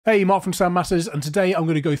Hey, Mark from Sound Matters, and today I'm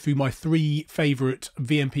going to go through my 3 favourite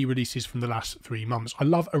VMP releases from the last 3 months. I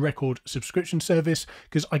love a record subscription service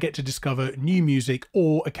because I get to discover new music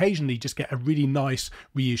or occasionally just get a really nice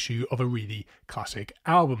reissue of a really classic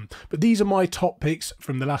album. But these are my top picks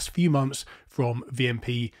from the last few months from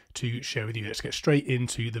VMP to share with you. Let's get straight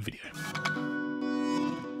into the video.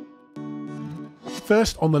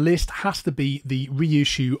 First on the list has to be the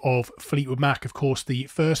reissue of Fleetwood Mac, of course, the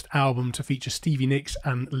first album to feature Stevie Nicks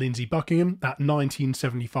and Lindsey Buckingham, that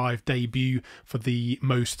 1975 debut for the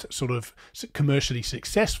most sort of commercially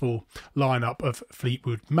successful lineup of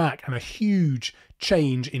Fleetwood Mac, and a huge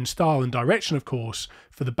change in style and direction, of course,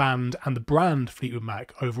 for the band and the brand Fleetwood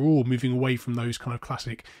Mac overall, moving away from those kind of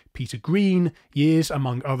classic Peter Green years,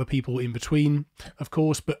 among other people in between, of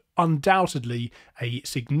course, but undoubtedly a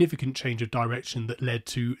significant change of direction that led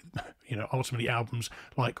to, ultimately albums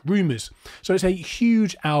like Rumours. So it's a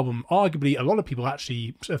huge album. Arguably, a lot of people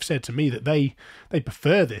actually have said to me that they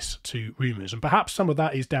prefer this to Rumours, and perhaps some of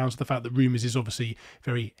that is down to the fact that Rumours is obviously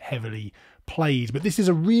very heavily played, but this is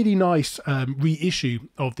a really nice reissue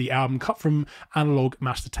of the album, cut from analog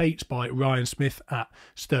master tapes by Ryan Smith at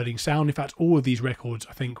Sterling Sound. In fact, all of these records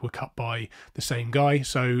I think were cut by the same guy,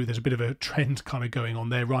 so there's a bit of a trend kind of going on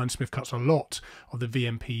there. Ryan Smith cuts a lot of the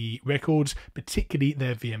VMP records, particularly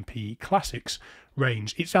their VMP Classics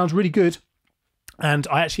range. It sounds really good. And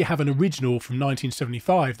I actually have an original from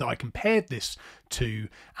 1975 that I compared this to,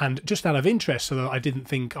 and just out of interest, so that I didn't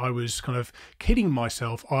think I was kind of kidding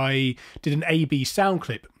myself, I did an A/B sound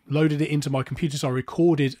clip, loaded it into my computer. So I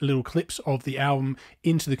recorded little clips of the album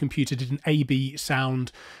into the computer, did an A/B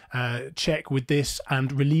sound check with this,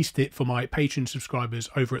 and released it for my Patreon subscribers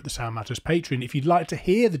over at the Sound Matters Patreon. If you'd like to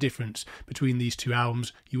hear the difference between these two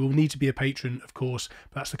albums, you will need to be a patron, of course,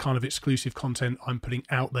 but that's the kind of exclusive content I'm putting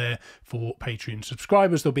out there for Patreon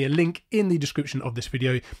subscribers. There'll be a link in the description of this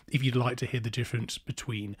video if you'd like to hear the difference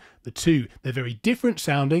between the two. They're very different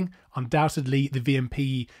sounding. Undoubtedly, the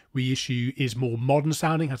VMP reissue is more modern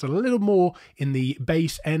sounding, has a little more in the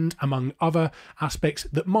bass end, among other aspects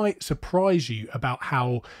that might surprise you about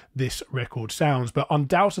how this record sounds. But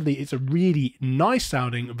undoubtedly, it's a really nice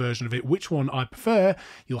sounding version of it. Which one I prefer,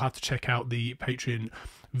 you'll have to check out the Patreon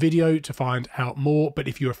video to find out more. But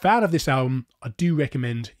if you're a fan of this album, I do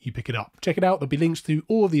recommend you pick it up. Check it out. There'll be links to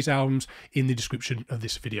all of these albums in the description of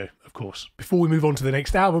this video, of course. Before we move on to the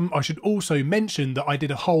next album, I should also mention that I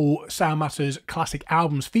did a whole Sound Matters classic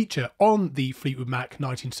albums feature on the Fleetwood Mac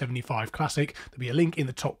 1975 classic. There'll be a link in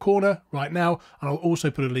the top corner right now, and I'll also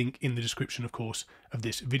put a link in the description, of course, of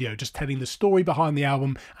this video, just telling the story behind the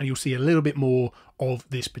album, and you'll see a little bit more of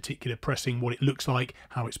this particular pressing, what it looks like,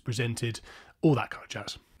 how it's presented, all that kind of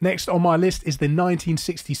jazz. Next on my list is the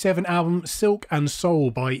 1967 album Silk and Soul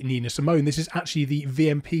by Nina Simone. This is actually the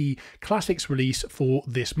VMP Classics release for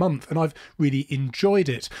this month, and I've really enjoyed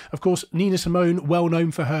it. Of course, Nina Simone, well known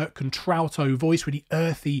for her contralto voice, really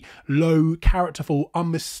earthy, low, characterful,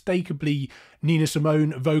 unmistakably Nina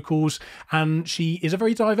Simone vocals, and she is a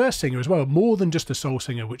very diverse singer as well, more than just a soul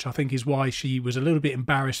singer, which I think is why she was a little bit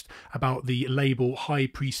embarrassed about the label High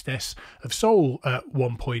Priestess of Soul at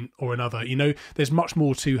one point or another. There's much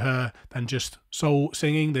more to her than just soul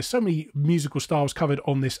singing. There's so many musical styles covered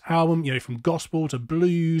on this album, from gospel to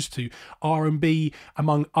blues to R&B,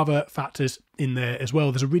 among other factors in there as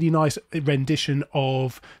well. There's a really nice rendition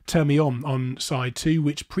of Turn Me On side 2,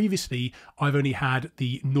 which previously I've only had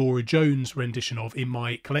the Norah Jones rendition of in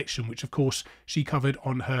my collection, which of course she covered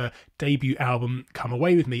on her debut album Come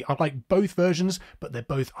Away With Me. I like both versions, but they're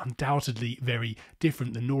both undoubtedly very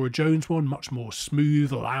different. The Norah Jones one, much more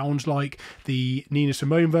smooth, lounge-like. The Nina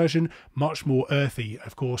Simone version, much more earthy,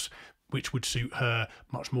 of course, which would suit her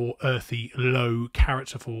much more earthy, low,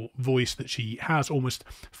 characterful voice that she has, almost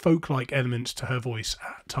folk-like elements to her voice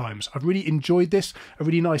at times. I've really enjoyed this, a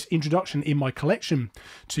really nice introduction in my collection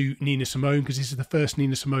to Nina Simone, because this is the first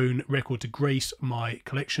Nina Simone record to grace my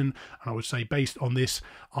collection, and I would say based on this,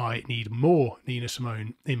 I need more Nina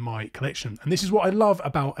Simone in my collection. And this is what I love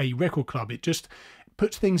about a record club. It just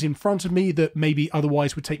puts things in front of me that maybe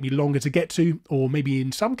otherwise would take me longer to get to, or maybe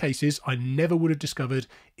in some cases I never would have discovered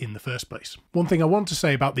in the first place. One thing I want to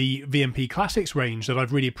say about the VMP Classics range that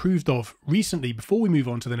I've really approved of recently, before we move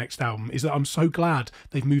on to the next album, is that I'm so glad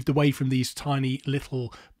they've moved away from these tiny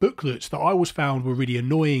little booklets that I always found were really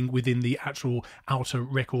annoying within the actual outer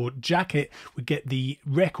record jacket. Would get the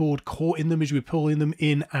record caught in them as you were pulling them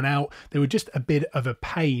in and out. They were just a bit of a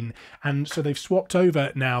pain, and so they've swapped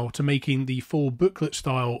over now to making the full booklet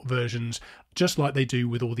style versions just like they do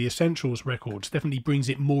with all the Essentials records. Definitely brings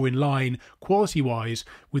it more in line quality-wise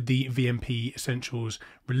with the VMP Essentials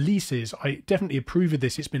releases. I definitely approve of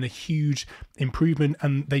this. It's been a huge improvement,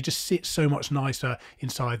 and they just sit so much nicer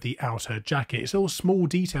inside the outer jacket. It's all small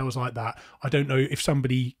details like that. I don't know if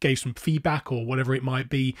somebody gave some feedback or whatever it might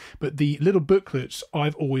be, but the little booklets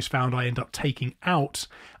I've always found I end up taking out,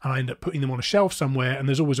 and I end up putting them on a shelf somewhere, and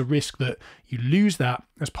there's always a risk that you lose that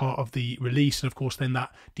as part of the release, and of course then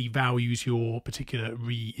that devalues your particular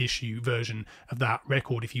reissue version of that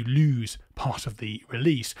record if you lose part of the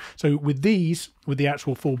release. So with these, with the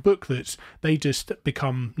actual full booklets, they just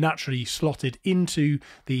become naturally slotted into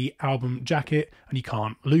the album jacket and you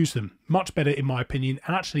can't lose them. Much better in my opinion,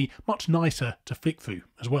 and actually much nicer to flick through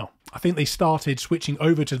as well. I think they started switching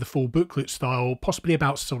over to the full booklet style possibly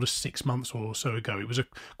about sort of 6 months or so ago. It was a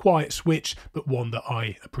quiet switch, but one that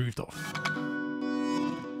I approved of.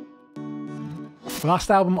 The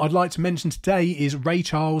last album I'd like to mention today is Ray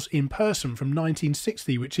Charles in Person from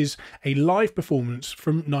 1960, which is a live performance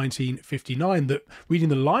from 1959 that, reading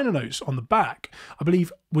the liner notes on the back, I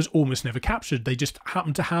believe was almost never captured. They just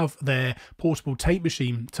happened to have their portable tape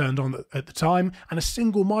machine turned on at the time and a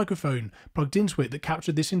single microphone plugged into it that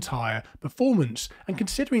captured this entire performance. And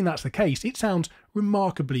considering that's the case, it sounds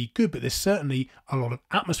remarkably good, but there's certainly a lot of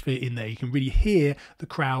atmosphere in there. You can really hear the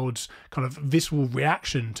crowd's kind of visceral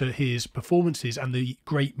reaction to his performances and the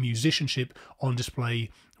great musicianship on display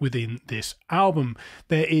within this album.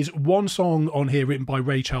 There is one song on here written by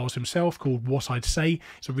Ray Charles himself called What I'd Say.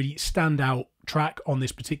 It's a really standout track on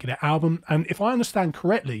this particular album, and if I understand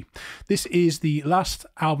correctly, this is the last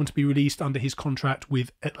album to be released under his contract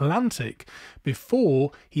with Atlantic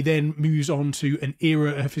before he then moves on to an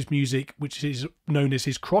era of his music which is known as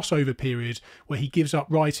his crossover period, where he gives up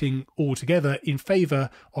writing altogether in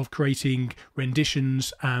favour of creating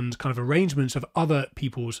renditions and kind of arrangements of other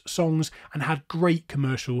people's songs, and had great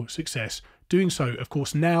commercial success doing so. Of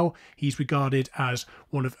course, now he's regarded as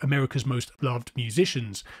one of America's most loved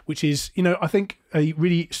musicians, which is, you know, I think a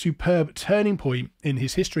really superb turning point in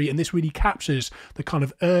his history, and this really captures the kind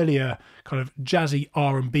of earlier kind of jazzy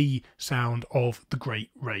R&B sound of the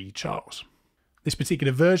great Ray Charles. This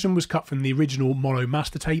particular version was cut from the original mono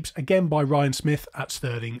master tapes, again by Ryan Smith at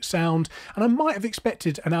Sterling Sound, and I might have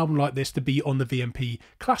expected an album like this to be on the VMP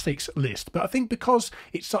Classics list, but I think because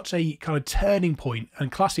it's such a kind of turning point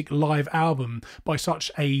and classic live album by such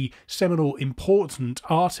a seminal, important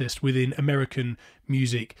artist within American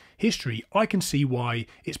music history, I can see why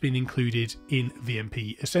it's been included in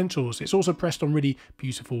VMP Essentials. It's also pressed on really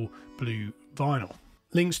beautiful blue vinyl.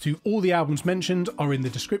 Links to all the albums mentioned are in the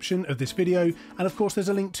description of this video, and of course there's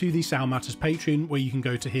a link to the Sound Matters Patreon where you can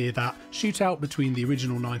go to hear that shootout between the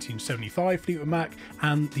original 1975 Fleetwood Mac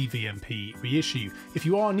and the VMP reissue. If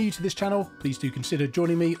you are new to this channel, please do consider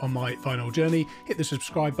joining me on my vinyl journey. Hit the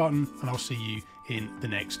subscribe button and I'll see you in the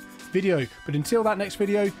next video. But until that next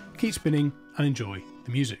video, keep spinning and enjoy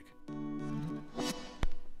the music.